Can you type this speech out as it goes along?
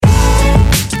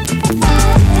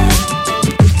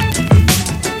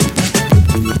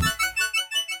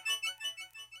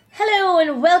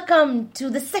welcome to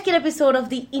the second episode of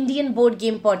the Indian Board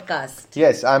Game Podcast.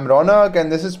 Yes, I'm Ronak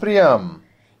and this is Priyam.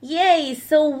 Yay!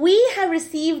 So we have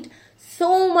received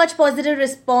so much positive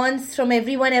response from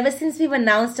everyone ever since we've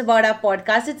announced about our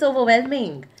podcast. It's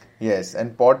overwhelming. Yes,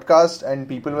 and podcast, and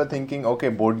people were thinking, okay,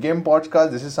 board game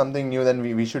podcast, this is something new, then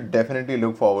we should definitely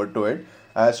look forward to it.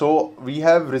 So we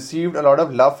have received a lot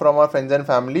of love from our friends and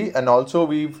family, and also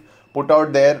we've put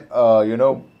out there,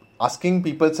 asking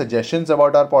people suggestions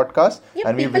about our podcast. Yeah,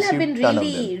 and we've people have received been ton of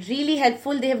them. really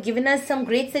helpful. They have given us some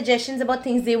great suggestions about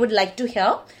things they would like to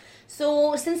hear.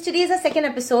 So since today is our second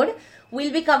episode,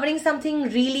 we'll be covering something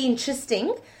really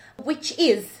interesting, which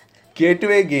is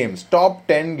Gateway games, top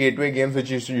 10 gateway games which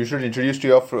you should introduce to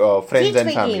your friends and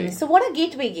gateway family. games. So what are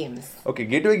gateway games? Okay,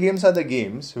 gateway games are the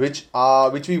games which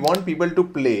we want people to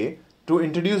play to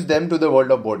introduce them to the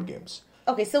world of board games.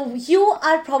 Okay, so you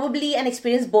are probably an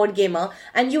experienced board gamer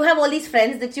and you have all these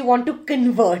friends that you want to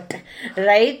convert,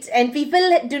 right? And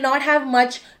people do not have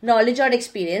much knowledge or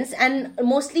experience, and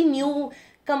mostly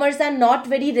newcomers are not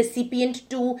very recipient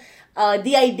to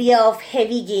the idea of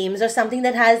heavy games or something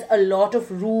that has a lot of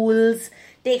rules,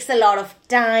 takes a lot of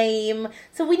time.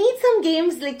 So we need some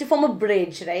games like to form a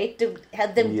bridge, right? To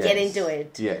help them get into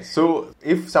it. Yes. So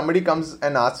if somebody comes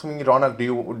and asks me,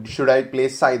 Ronak, should I play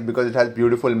Scythe because it has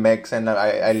beautiful mechs and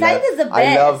I Scythe is the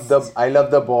best. I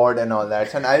love the board and all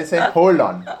that. And I'll say, hold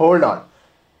on,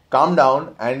 calm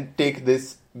down and take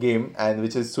this game, and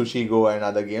which is Sushi Go and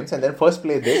other games, and then first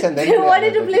play this and then They play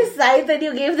wanted to another play game. Scythe and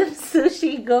you gave them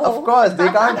Sushi Go. Of course, they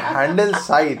can't handle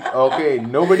Scythe. Okay,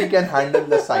 nobody can handle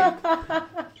the Scythe.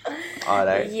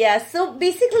 Alright. Yeah, so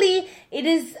basically it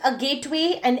is a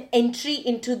gateway and entry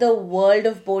into the world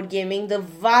of board gaming, the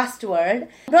vast world.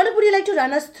 Ronak, would you like to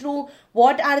run us through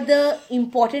what are the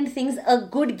important things a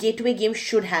good gateway game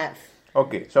should have?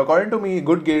 Okay, so according to me,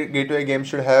 good gateway game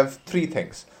should have three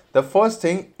things. The first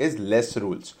thing is less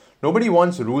rules. Nobody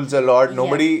wants rules a lot.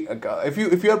 Nobody,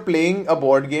 if you are playing a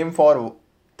board game for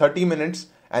 30 minutes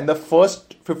and the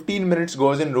first 15 minutes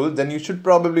goes in rules, then you should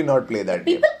probably not play that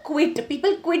game.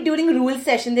 People quit during rule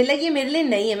session. They're like, "Ye mere liye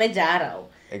nahi hai, main ja raha hu."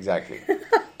 Exactly.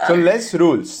 So less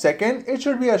rules. Second, it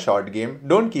should be a short game.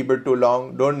 Don't keep it too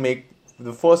long. Don't make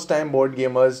the first time board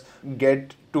gamers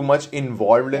get too much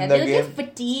involved in the they'll game. get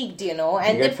fatigued, and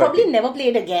Get they'll probably fatigued. never play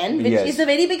it again, which is a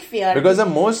very big fear. Because the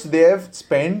most they have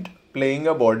spent playing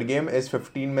a board game is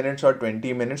 15 minutes or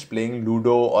 20 minutes playing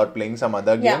Ludo or playing some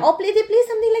other game. Yeah, or they play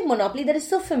something like Monopoly that is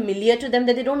so familiar to them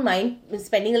that they don't mind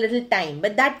spending a little time.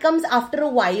 But that comes after a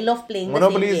while of playing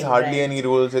Monopoly the same game. is hardly right? any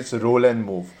rules, it's roll and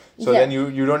move. So Yeah. then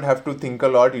you don't have to think a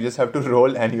lot, you just have to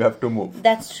roll and you have to move.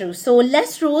 That's true. So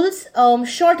less rules,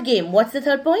 short game. What's the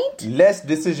third point? Less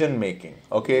decision making.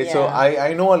 Okay, so Yeah.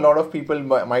 I know a lot of people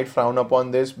might frown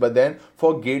upon this, but then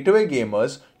for gateway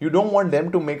gamers, you don't want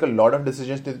them to make a lot of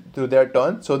decisions to their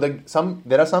turn. So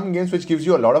there are some games which gives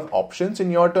you a lot of options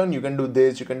in your turn. You can do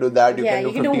this, you can do that, you can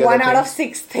do 50 other one out of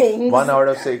things. 6 things. 1 out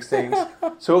of 6 things.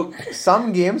 So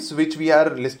some games which we are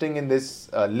listing in this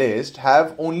list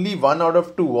have only 1 out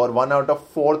of 2 or 1 out of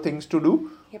 4 things to do.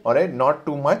 Yep. Alright, not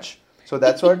too much. So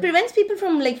that's it what prevents people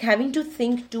from having to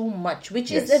think too much,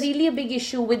 which is really a big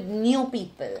issue with new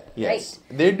people. Yes,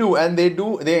 Right? they do, and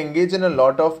they engage in a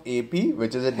lot of AP,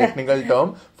 which is a technical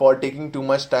term for taking too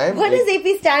much time. What does AP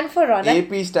stand for, Ronak?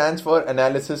 AP stands for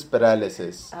analysis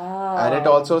paralysis, Oh. and it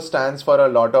also stands for a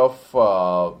lot of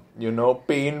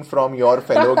pain from your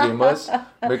fellow gamers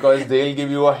because they'll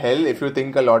give you a hell if you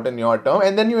think a lot in your term,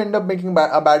 and then you end up making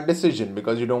a bad decision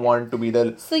because you don't want to be the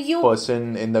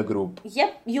person in the group.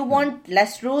 Yep, you want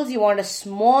less rules, you want a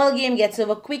small game, gets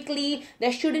over quickly.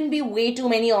 There shouldn't be way too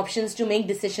many options to make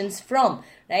decisions from,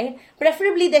 right?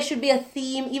 Preferably there should be a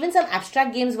theme. Even some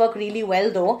abstract games work really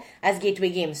well though as gateway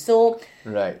games. So,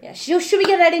 Right. yeah, should we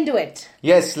get right into it?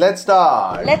 Yes, let's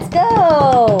start. Let's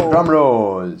go! Drum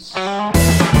rolls.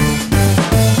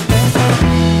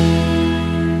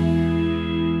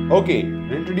 Okay,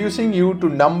 introducing you to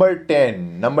number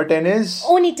 10. Number 10 is...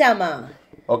 Onitama.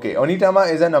 Okay,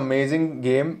 Onitama is an amazing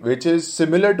game which is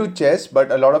similar to chess, but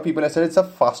a lot of people have said it's a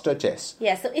faster chess.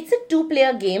 Yeah, so it's a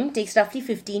 2-player game. Takes roughly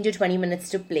 15 to 20 minutes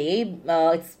to play.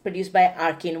 It's produced by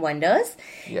Arcane Wonders.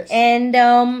 Yes. And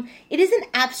it is an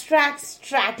abstract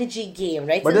strategy game,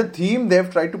 right? But So the theme,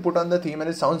 they've tried to put on the theme and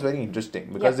it sounds very interesting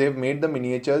because they've made the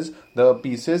miniatures, the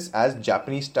pieces as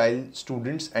Japanese-style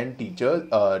students and teacher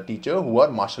who are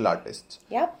martial artists.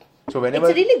 Yep. So whenever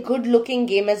It's a really good looking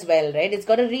game as well, right? It's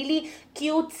got a really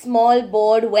cute small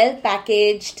board, well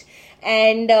packaged,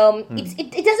 and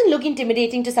it doesn't look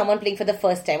intimidating to someone playing for the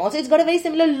first time. Also, it's got a very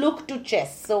similar look to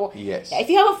chess. So Yes. if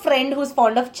you have a friend who's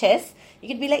fond of chess, You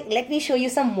could be like, let me show you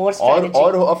some more Or, strategy.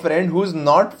 or a friend who's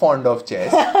not fond of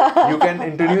chess, you can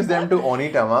introduce them to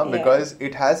Onitama because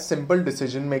it has simple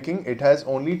decision making. It has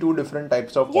only 2 different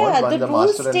types of pawns, Yeah, one the the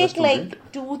rules master and the take student.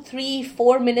 like 2, 3,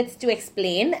 4 minutes to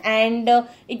explain, and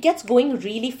it gets going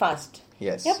really fast.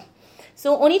 Yes. Yep.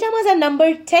 So Onitamas are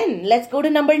number 10. Let's go to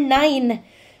number 9.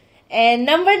 And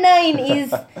number 9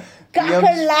 is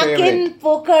Kakerlakin favorite.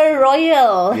 Poker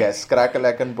Royal. Yes,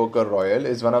 Crackalakan Poker Royal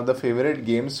is one of the favorite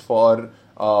games for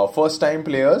first-time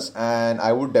players, and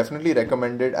I would definitely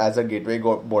recommend it as a gateway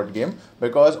board game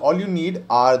because all you need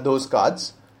are those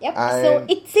cards. Yep. And So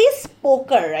it says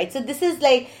poker, right? So this is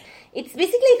like, it's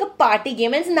basically like a party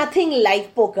game, and it's nothing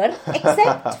like poker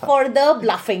except for the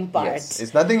bluffing part. yes,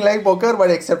 it's nothing like poker, but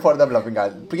except for the bluffing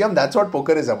card. Priyam, that's what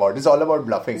poker is about. It's all about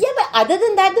bluffing. Yeah, but other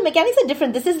than that, the mechanics are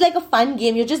different. This is like a fun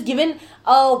game. You're just given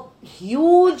a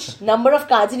huge number of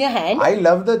cards in your hand. I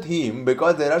love the theme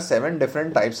because there are 7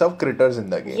 different types of critters in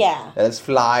the game. Yeah. There's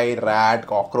fly, rat,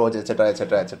 cockroach, etc.,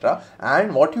 etc., etc.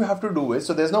 And what you have to do is,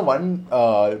 so there's no one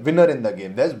winner in the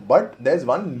game. There's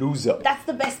one loser. That's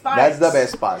the best part. That's the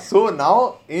best part. So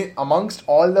now, amongst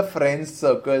all the friends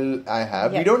circle I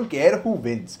have, Yeah. we don't care who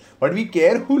wins, but we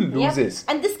care who Yeah. loses.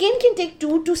 And this game can take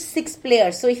 2 to 6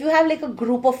 players. So if you have like a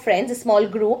group of friends, a small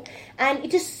group, and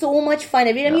it is so much fun.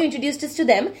 Every time you introduce this to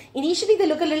them, initially they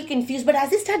look a little confused, but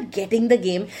as they start getting the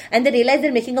game and they realize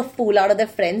they're making a fool out of their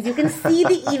friends, you can see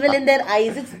the evil in their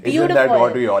eyes. It's beautiful. Isn't that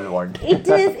what we all want? It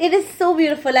is so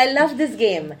beautiful. I love this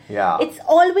game. Yeah. It's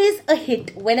always a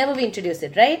hit whenever we introduce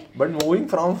it, right? But moving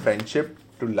from friendship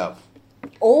to love.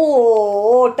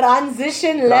 Oh,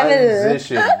 transition level.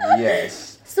 Transition,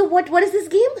 yes. So what is this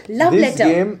game? Love This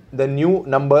Letter. game, the new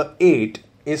number 8,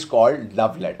 is called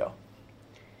Love Letter.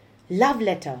 Love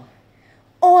Letter.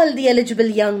 All the eligible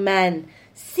young men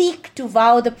seek to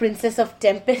vow the Princess of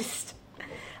Tempest.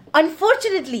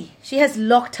 Unfortunately, she has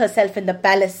locked herself in the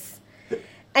palace,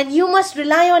 and you must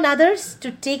rely on others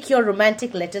to take your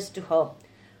romantic letters to her.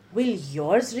 Will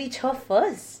yours reach her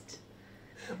first?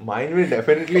 Mine will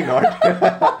definitely not.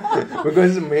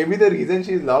 Because maybe the reason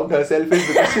she's locked herself is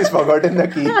because she's forgotten the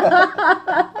key.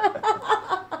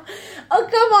 Oh,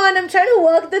 come on. I'm trying to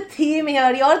work the theme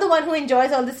here. You're the one who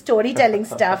enjoys all the storytelling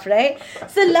stuff, right?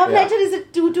 So Love Yeah. Letter is a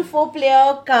 2 to 4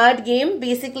 player card game.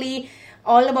 Basically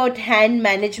all about hand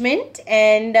management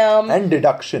and... And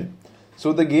deduction.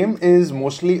 So the game is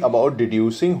mostly about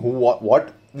deducing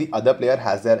what the other player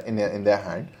has there in their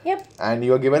hand. Yep. And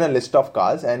you're given a list of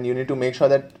cards, and you need to make sure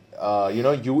that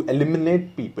you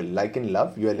eliminate people. Like in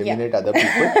love, you eliminate other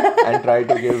people and try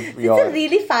to give your... It's a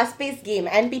really fast-paced game,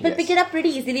 and people Yes. pick it up pretty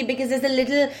easily because there's a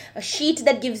little sheet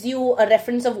that gives you a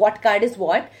reference of what card is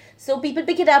what. So people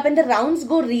pick it up, and the rounds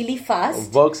go really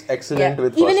fast. Works excellent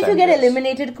with Even if you first-time get players.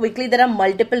 eliminated quickly, there are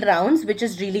multiple rounds, which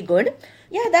is really good.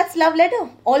 Yeah, that's Love Letter.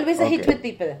 Always a hit Okay. with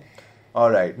people.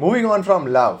 Alright, moving on from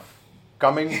love,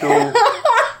 coming to...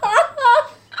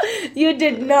 You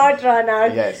did not,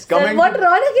 Ronak. Yes, So coming what to-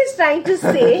 Ronak is trying to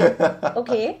say.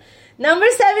 Okay. Number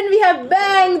 7, we have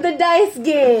Bang the Dice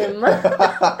Game.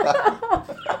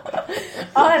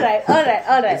 Alright.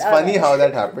 It's funny how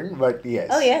that happened, but yes.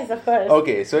 Oh, yes, of course.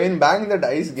 Okay, so in Bang the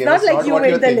Dice game, not it's like not you what made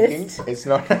you're the thinking. list. It's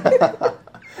not.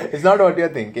 It's not what you're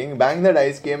thinking. Bang the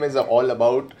Dice game is all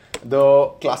about the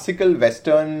classical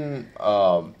Western.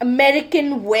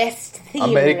 American West theme,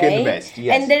 American right? West,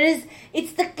 yes. And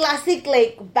it's the classic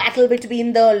like battle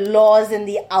between the laws and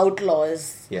the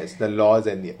outlaws. Yes, the laws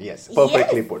and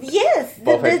perfectly yes, put. Yes,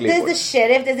 Perfectly there's put. the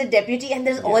sheriff, there's a deputy, and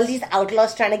there's all Yes. these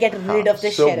outlaws trying to get rid of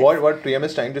the so sheriff. what Priyam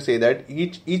is trying to say that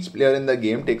each player in the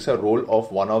game takes a role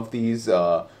of one of these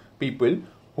people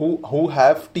who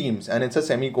have teams, and it's a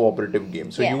semi-cooperative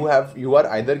game. So Yeah. you are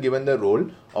either given the role,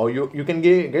 or you can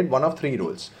get one of 3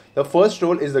 roles. The first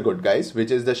role is the good guys,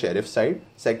 which is the sheriff side.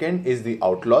 Second is the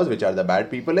outlaws, which are the bad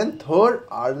people, and third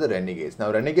are the renegades. Now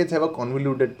renegades have a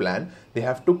convoluted plan. They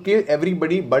have to kill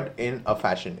everybody, but in a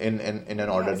fashion, in an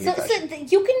orderly So fashion.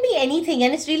 you can be anything,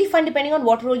 and it's really fun depending on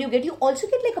what role you get. You also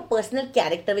get like a personal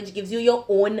character which gives you your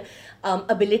own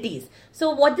abilities. So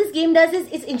what this game does is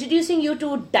it's introducing you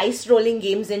to dice rolling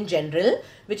games in general,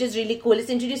 which is really cool. It's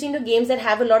introducing you to games that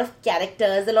have a lot of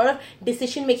characters, a lot of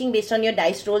decision making based on your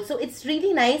dice roll. So it's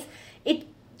really nice. It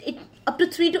up to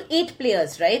 3 to 8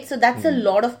 players, right? So that's a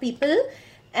lot of people,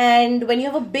 and when you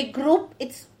have a big group,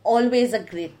 it's always a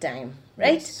great time,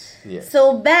 right? Yes.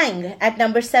 So Bang at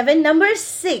number 7. Number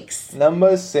 6.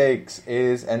 Number 6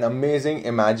 is an amazing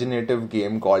imaginative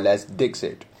game called as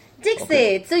Dixit.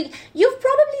 Dixit. So you've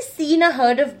probably seen or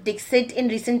heard of Dixit in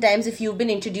recent times if you've been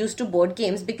introduced to board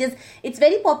games, because it's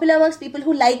very popular amongst people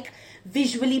who like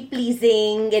visually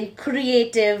pleasing and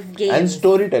creative games. And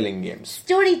storytelling games.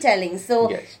 Storytelling. So,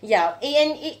 Yes. yeah.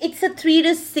 And it's a 3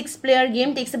 to 6 player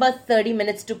game. Takes about 30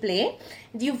 minutes to play.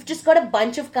 You've just got a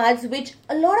bunch of cards which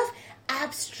a lot of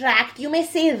abstract, you may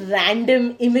say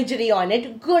random imagery on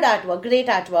it. Good artwork, great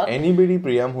artwork. Anybody,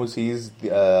 Priyam, who sees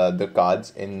the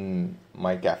cards in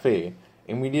my cafe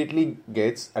immediately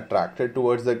gets attracted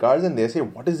towards the cards, and they say,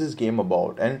 what is this game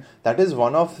about? And that is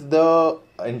one of the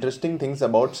interesting things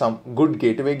about some good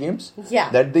gateway games. Yeah.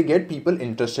 That they get people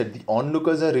interested. The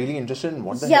onlookers are really interested in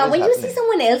what the hell Yeah, is when you happening. see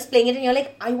someone else playing it and you're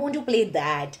like, I want to play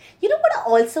that. You know what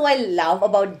also I love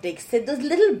about Dixit? Those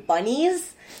little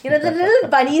bunnies. You know, the little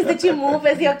bunnies that you move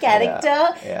as your character.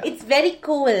 Yeah. It's very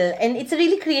cool. And it's a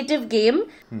really creative game.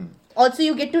 Also,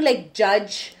 you get to like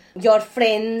judge your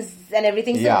friends and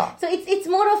everything. So, Yeah. so it's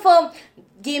more of a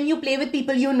game you play with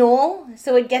people you know.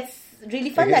 So it gets really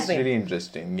fun It's that way. really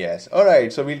interesting, yes.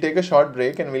 Alright, so we'll take a short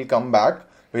break and we'll come back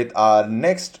with our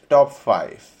next top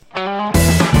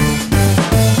 5.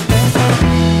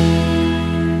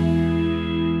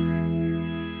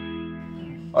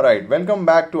 Alright, welcome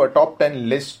back to our top 10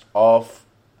 list of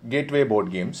gateway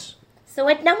board games. So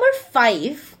at number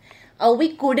 5,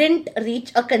 we couldn't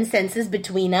reach a consensus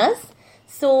between us.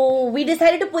 So we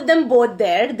decided to put them both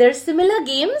there. They're similar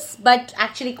games, but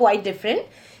actually quite different.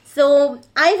 So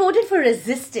I voted for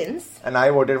Resistance. And I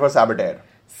voted for Saboteur.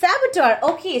 Saboteur.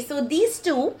 Okay, so these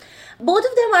two, both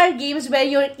of them are games where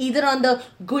you're either on the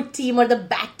good team or the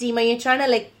bad team and you're trying to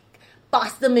like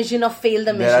pass the mission or fail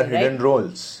the mission, There are right? hidden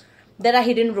roles. There are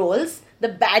hidden roles. The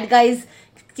bad guys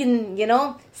can,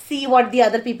 see what the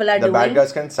other people are The doing. bad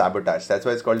guys can sabotage. That's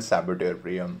why it's called Saboteur,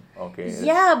 Priyam. Okay.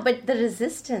 Yeah, but the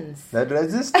Resistance. The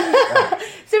resistance.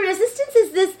 So Resistance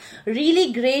is this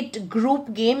really great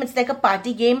group game. It's like a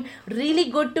party game. Really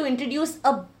good to introduce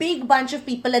a big bunch of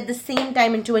people at the same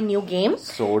time into a new game.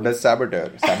 So does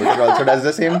Saboteur. Saboteur also does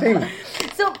the same thing.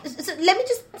 So let me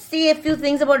just say a few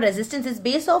things about Resistance. It's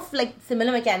based off like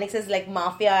similar mechanics as like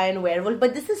Mafia and Werewolf,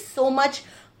 but this is so much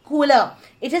cooler.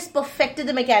 It has perfected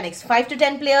the mechanics. 5 to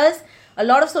 10 players, a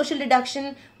lot of social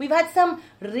deduction. We've had some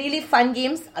really fun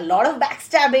games, a lot of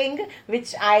backstabbing,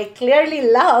 which I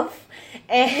clearly love.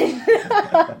 And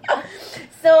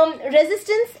so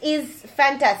Resistance is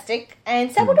fantastic,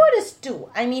 and Saboteur is too.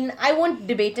 I mean, I won't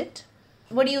debate it.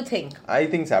 What do you think? I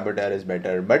think Saboteur is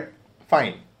better, but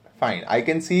fine. I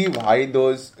can see why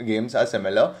those games are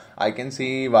similar. I can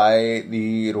see why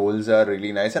the roles are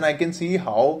really nice, and I can see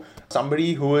how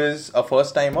somebody who is a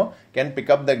first timer can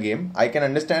pick up the game. I can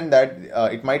understand that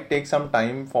it might take some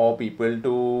time for people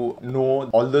to know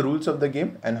all the rules of the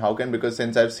game, and how can, because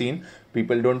since I've seen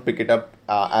people don't pick it up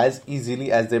as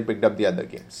easily as they picked up the other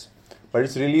games. But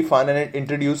it's really fun, and it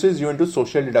introduces you into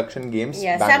social deduction games.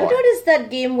 Yeah, bang on. Saboteur is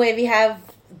that game where we have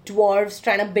dwarves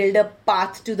trying to build a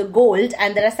path to the gold,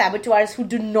 and there are saboteurs who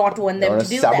do not want them to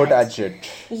do sabotage that. it.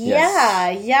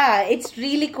 Yeah, it's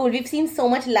really cool. We've seen so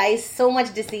much lies, so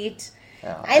much deceit.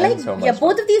 Yeah, I and like, so much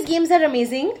both fun. of these games are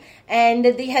amazing, and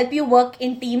they help you work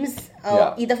in teams,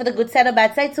 either for the good side or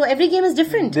bad side. So every game is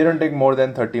different. They don't take more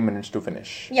than 30 minutes to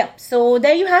finish. Yeah, so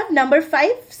there you have number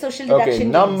 5, social deduction. Okay,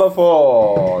 number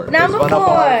 4 Number is one of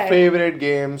our 4. favorite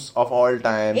games of all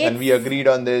time, and we It's- agreed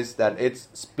on this that it's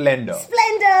Splendor.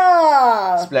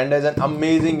 Splendor! Splendor is an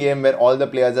amazing game where all the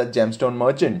players are gemstone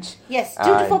merchants. Yes, 2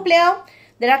 to And 4 player.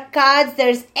 There are cards,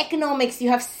 there's economics,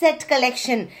 you have set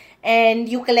collection, and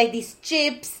you collect these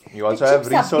chips. You also the have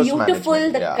chips are resource beautiful,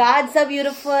 management, the yeah. cards are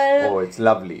beautiful. Oh, it's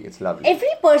lovely. Every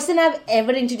person I've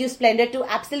ever introduced Splendor to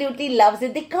absolutely loves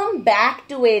it. They come back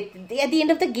to it. At the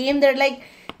end of the game, they're like,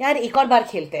 yaar, ek aur baar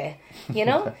khelte hai. You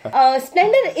know?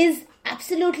 Splendor is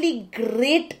absolutely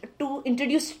great to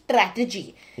introduce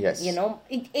strategy. Yes. You know,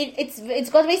 it's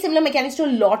got very similar mechanics to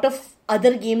a lot of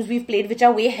other games we've played, which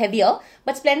are way heavier.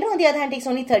 But Splendor, on the other hand, takes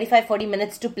only 35-40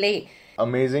 minutes to play.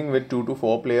 Amazing with 2 to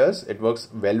 4 players. It works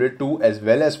well with 2 as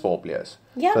well as 4 players.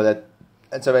 Yeah. So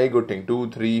that's a very good thing. 2,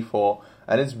 3, 4.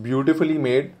 And it's beautifully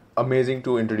made. Amazing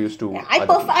to introduce to I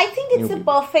think it's a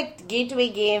perfect gateway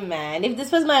game, man. If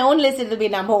this was my own list, it will be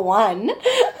number 1.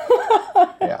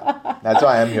 Yeah. That's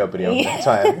why I am here, Priyam. That's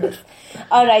why I am here.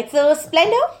 Alright, so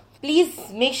Splendor, please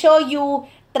make sure you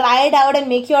try it out and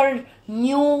make your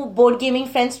new board gaming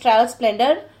friends try out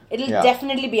Splendor. It'll Yeah.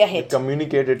 definitely be a hit.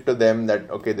 Communicate it to them that,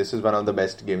 okay, this is one of the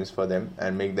best games for them,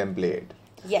 and make them play it.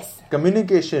 Yes.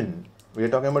 Communication. We are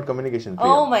talking about communication. Priya.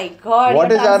 Oh my god. What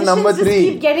the is our number transitions just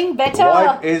 3? keep getting better.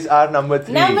 What is our number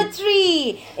 3? Number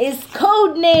 3 is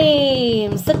code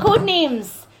names. The code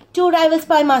names. 2 rival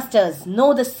spy masters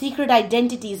know the secret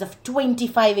identities of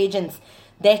 25 agents.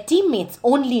 Their teammates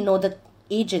only know the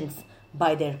agents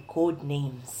by their code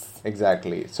names.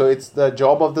 Exactly. So it's the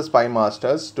job of the spy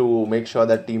masters to make sure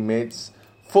that teammates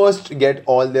first get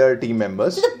all their team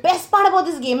members. So the best part about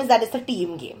this game is that it's a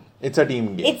team game. It's a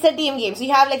team game. It's a team game. So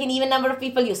you have like an even number of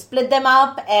people, you split them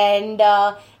up, and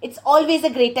it's always a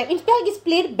great time. In fact, it's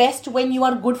played best when you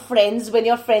are good friends, when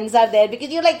your friends are there, because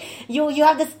you're like, you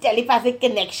have this telepathic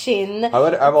connection.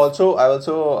 However, I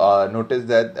also noticed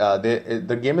that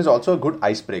the game is also a good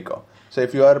icebreaker. So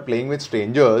if you are playing with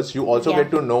strangers, you also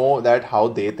get to know that how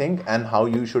they think and how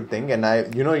you should think, and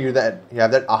you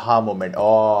have that aha moment.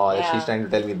 Oh, she's trying to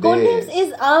tell me this. Codenames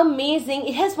is amazing.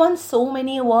 It has won so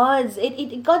many awards.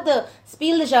 It got the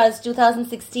Spiel des Jahres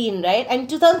 2016, right? And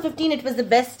 2015 it was the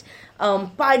best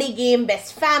party game,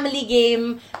 best family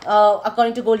game,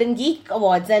 according to Golden Geek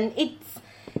Awards, and you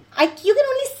can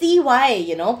only see why,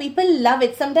 people love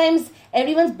it. Sometimes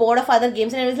everyone's bored of other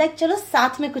games and everyone's like, chalo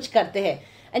saath mein kuch karte hai.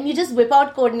 And you just whip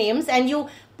out Codenames and you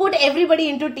put everybody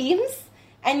into teams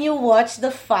and you watch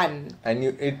the fun. And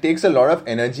it takes a lot of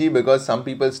energy because some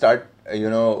people start,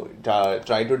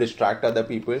 try to distract other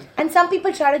people. And some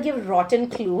people try to give rotten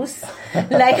clues,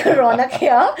 like Ronak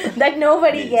here, that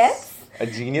nobody gets. A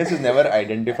genius is never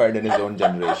identified in his own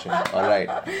generation. All right.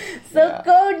 So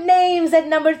Codenames at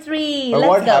number 3. But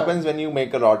what happens when you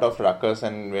make a lot of ruckus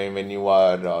and when you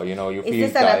are, you feel tired?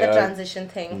 Is this another transition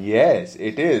thing? Yes,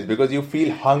 it is, because you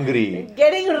feel hungry.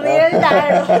 Getting real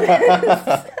tired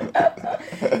of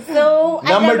this. So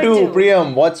number 2,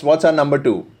 Priyam, what's our number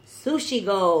 2? Sushi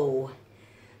Go.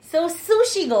 So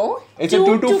Sushi Go, it's a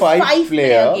 2 to 5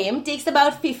 player game, takes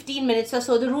about 15 minutes or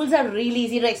so. The rules are really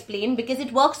easy to explain because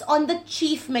it works on the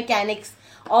chief mechanics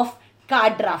of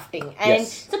card drafting. And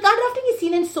so card drafting is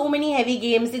seen in so many heavy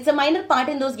games. It's a minor part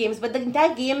in those games, but the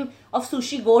entire game of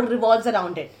Sushi Go revolves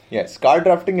around it. Yes, card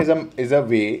drafting is a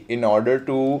way in order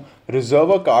to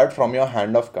reserve a card from your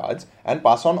hand of cards and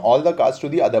pass on all the cards to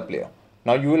the other player.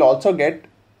 Now you will also get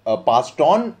passed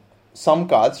on some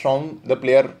cards from the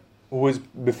player who is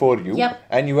before you,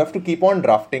 and you have to keep on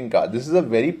drafting cards. This is a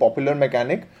very popular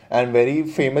mechanic and very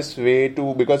famous way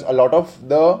because a lot of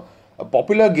the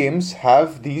popular games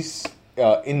have these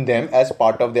in them as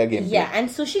part of their gameplay. Yeah, and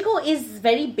Sushi Go is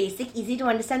very basic, easy to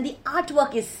understand. The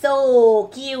artwork is so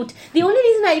cute. The only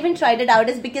reason I even tried it out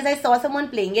is because I saw someone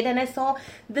playing it and I saw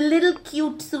the little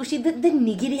cute sushi, the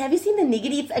nigiri. Have you seen the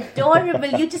nigiri? It's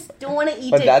adorable. You just don't want to eat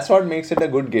it. But that's what makes it a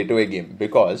good gateway game,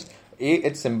 because A,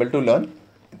 it's simple to learn.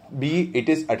 B, it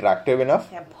is attractive enough.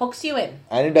 Yeah, hooks you in.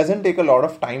 And it doesn't take a lot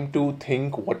of time to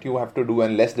think what you have to do,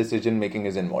 and less decision making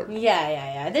is involved.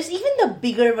 Yeah. There's even the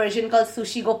bigger version called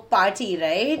Sushi Go Party,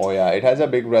 right? Oh yeah, it has a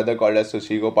big brother called as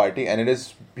Sushi Go Party, and it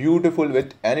is beautiful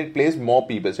and it plays more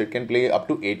people, so it can play up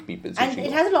to 8 people. And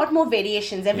it has a lot more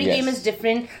variations. Every game is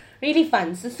different. Really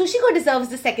fun. So Sushi Go deserves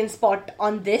the second spot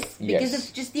on this because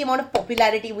it's just the amount of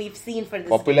popularity we've seen for this.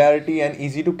 Popularity and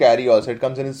easy to carry also. It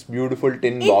comes in this beautiful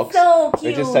tin box. It's so cute.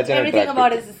 Which is such an Everything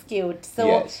about it is cute.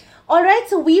 So, alright,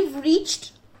 so we've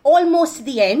reached almost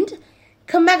the end.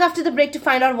 Come back after the break to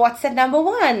find out what's at number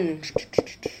 1.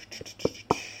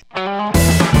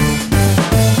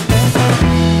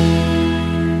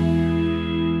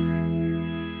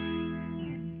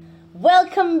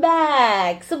 Welcome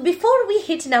back. So before we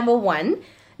hit number 1,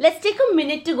 let's take a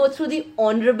minute to go through the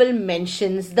honorable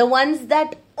mentions, the ones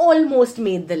that almost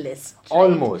made the list. Right?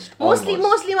 Almost.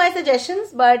 Mostly my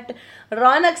suggestions, but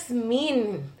Ronak's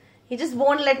mean. He just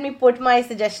won't let me put my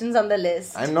suggestions on the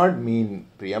list. I'm not mean,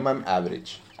 Priyam. I'm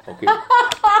average. Okay.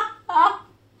 I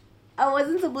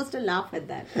wasn't supposed to laugh at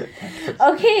that.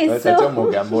 Okay, That's such a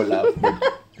Mogambo laugh.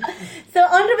 So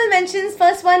honorable mentions.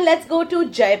 First one, let's go to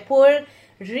Jaipur.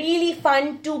 Really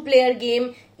fun 2-player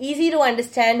game, easy to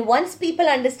understand. Once people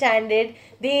understand it,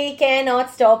 they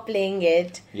cannot stop playing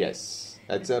it. Yes,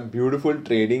 that's a beautiful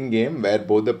trading game where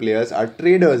both the players are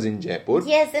traders in Jaipur.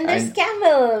 Yes, and there's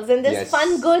camels and there's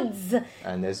fun goods.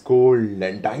 And there's gold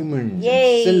and diamonds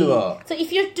and silver. So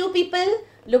if you're 2 people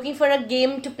looking for a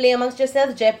game to play amongst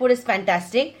yourselves, Jaipur is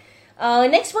fantastic.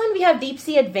 Next one, we have Deep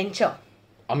Sea Adventure.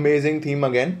 Amazing theme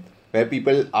again, where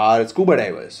people are scuba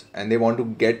divers and they want to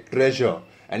get treasure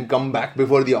and come back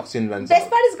before the oxygen runs out. Best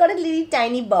part is got a little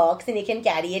tiny box and you can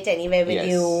carry it anywhere with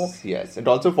you. Yes, it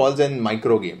also falls in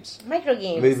micro games.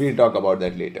 We'll talk about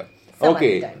that later.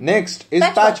 Okay, next is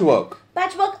Patchwork.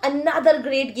 Patchwork, another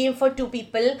great game for 2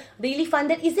 people. Really fun.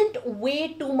 There isn't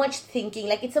way too much thinking.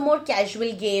 Like, it's a more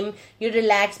casual game. You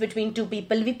relax between 2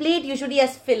 people. We play it usually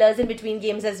as fillers in between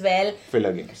games as well.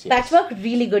 Filler games, yes. Patchwork,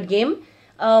 really good game.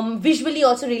 Visually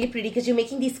also really pretty because you're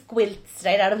making these quilts,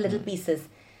 right, out of little pieces.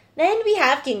 Then we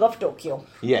have King of Tokyo.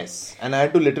 Yes, and I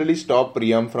had to literally stop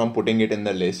Priyam from putting it in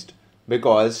the list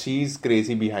because she's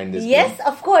crazy behind this Yes, game.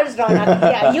 of course, Ronak.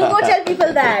 Yeah, you go tell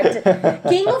people that.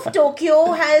 King of Tokyo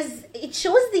it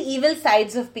shows the evil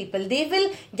sides of people. They will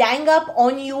gang up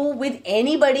on you with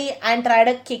anybody and try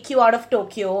to kick you out of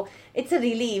Tokyo. It's a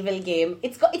really evil game.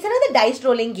 It's another dice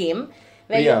rolling game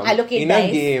where you allocate in dice.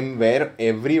 a game where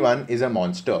everyone is a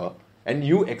monster and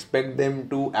you expect them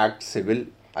to act civil.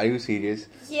 Are you serious?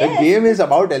 Yes. The game is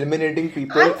about eliminating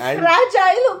people I'm and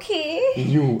fragile, okay?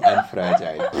 you and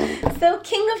fragile. So,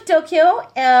 King of Tokyo,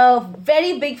 a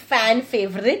very big fan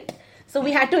favorite. So,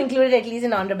 we had to include it at least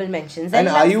in honorable mentions. And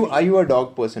are lastly- you a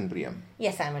dog person, Priyam?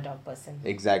 Yes, I'm a dog person.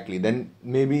 Exactly. Then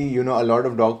maybe, a lot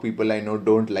of dog people I know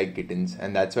don't like kittens,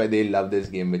 and that's why they love this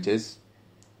game, which is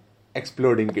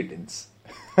Exploding Kittens.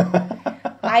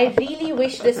 I really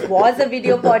wish this was a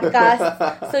video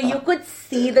podcast so you could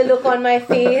see the look on my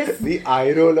face. The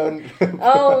eye roll on.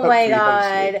 Oh my Priyam's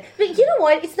god. face. But you know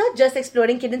what? It's not just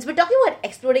Exploding Kittens. We're talking about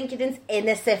Exploding Kittens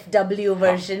NSFW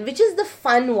version, which is the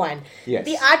fun one. Yes.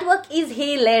 The artwork is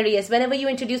hilarious whenever you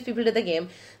introduce people to the game.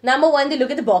 Number one, they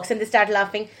look at the box and they start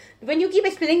laughing. When you keep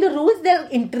explaining the rules, they're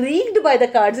intrigued by the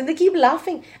cards and they keep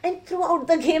laughing. And throughout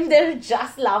the game, they're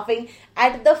just laughing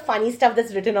at the funny stuff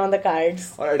that's written on the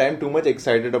cards. Alright, I'm too much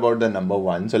excited about the number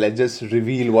one, so let's just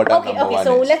reveal what our number one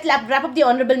so is. let's wrap up the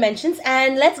honorable mentions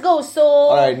and let's go. So,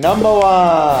 Alright, number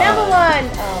one. number one.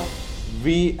 Oh.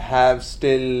 We are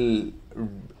still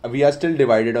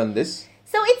divided on this.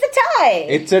 So it's a tie.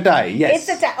 It's a tie, yes.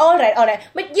 It's a tie. Alright.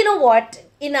 But you know what?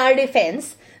 In our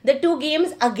defense, the two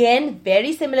games, again,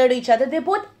 very similar to each other. They're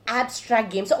both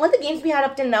abstract games. So all the games we had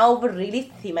up till now were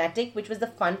really thematic, which was the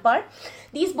fun part.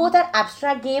 These both are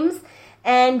abstract games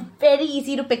and very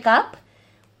easy to pick up.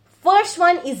 First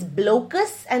one is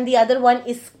Blokus and the other one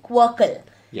is Quirkle.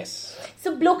 Yes.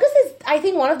 So Blokus is, I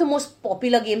think, one of the most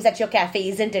popular games at your cafe,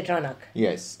 isn't it, Ronak?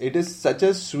 Yes, it is such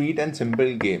a sweet and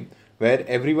simple game where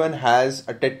everyone has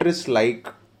a Tetris-like,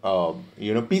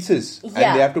 pieces and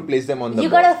they have to place them on the You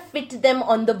board. gotta fit them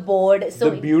on the board.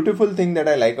 So The beautiful thing that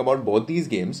I like about both these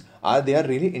games are they are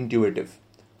really intuitive.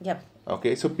 Yep.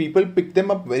 Okay, so people pick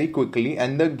them up very quickly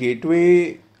and the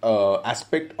gateway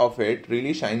aspect of it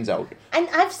really shines out. And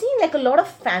I've seen like a lot of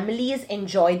families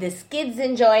enjoy this. Kids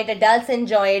enjoy it, adults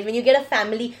enjoy it. When you get a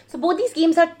family, so both these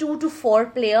games are 2 to 4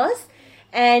 players,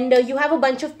 and you have a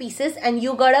bunch of pieces, and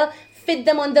you gotta fit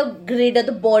them on the grid or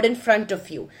the board in front of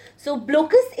you. So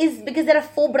Blokus is because there are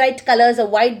 4 bright colors, a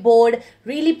white board,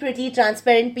 really pretty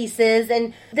transparent pieces,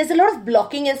 and there's a lot of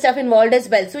blocking and stuff involved as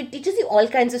well. So it teaches you all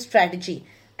kinds of strategy.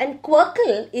 And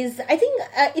Quirkle is, I think,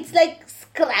 it's like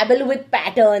Scrabble with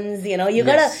patterns. You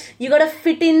gotta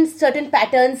fit in certain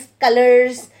patterns,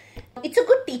 colors. It's a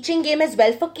good teaching game as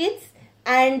well for kids,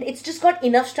 and it's just got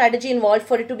enough strategy involved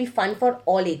for it to be fun for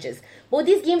all ages. Both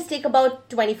these games take about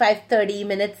 25-30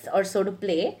 minutes or so to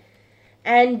play.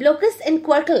 And Blokus and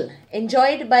Quirkle,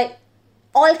 enjoyed by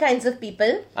all kinds of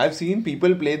people. I've seen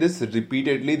people play this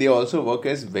repeatedly. They also work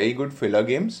as very good filler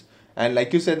games. And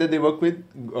like you said, that they work with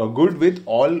good with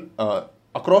all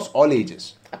across all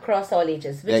ages. Across all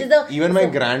ages, which Like, is a even my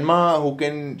grandma, who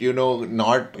can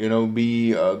not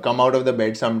be come out of the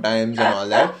bed sometimes and all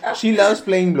that, she loves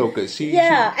playing Blokus.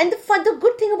 And the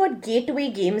good thing about gateway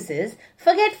games is,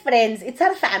 forget friends, it's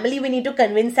our family we need to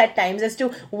convince at times as to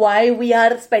why we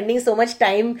are spending so much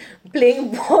time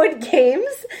playing board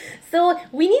games. So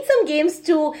we need some games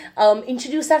to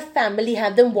introduce our family,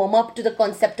 have them warm up to the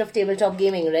concept of tabletop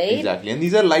gaming, right? Exactly, and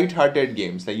these are light-hearted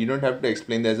games. Like, you don't have to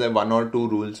explain. There's a 1 or 2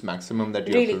 rules maximum that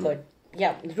you Really have to good.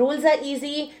 Yeah, rules are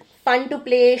easy, fun to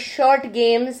play, short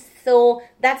games. So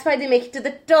that's why they make it to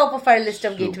the top of our list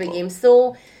of gateway games.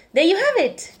 So there you have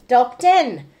it, top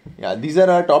 10. Yeah, these are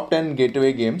our top 10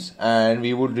 gateway games, and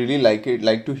we would really like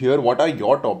to hear what are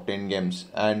your top 10 games,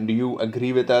 and do you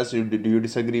agree with us? Do you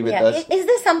disagree with us? Is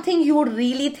there something you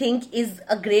really think is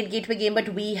a great gateway game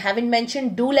but we haven't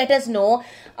mentioned? Do let us know.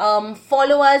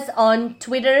 Follow us on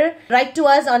Twitter. Write to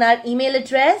us on our email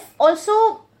address.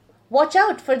 Also, watch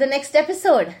out for the next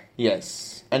episode.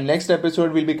 Yes. And next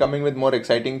episode we'll be coming with more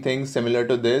exciting things similar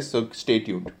to this, so stay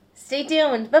tuned. Stay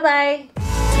tuned. Bye-bye.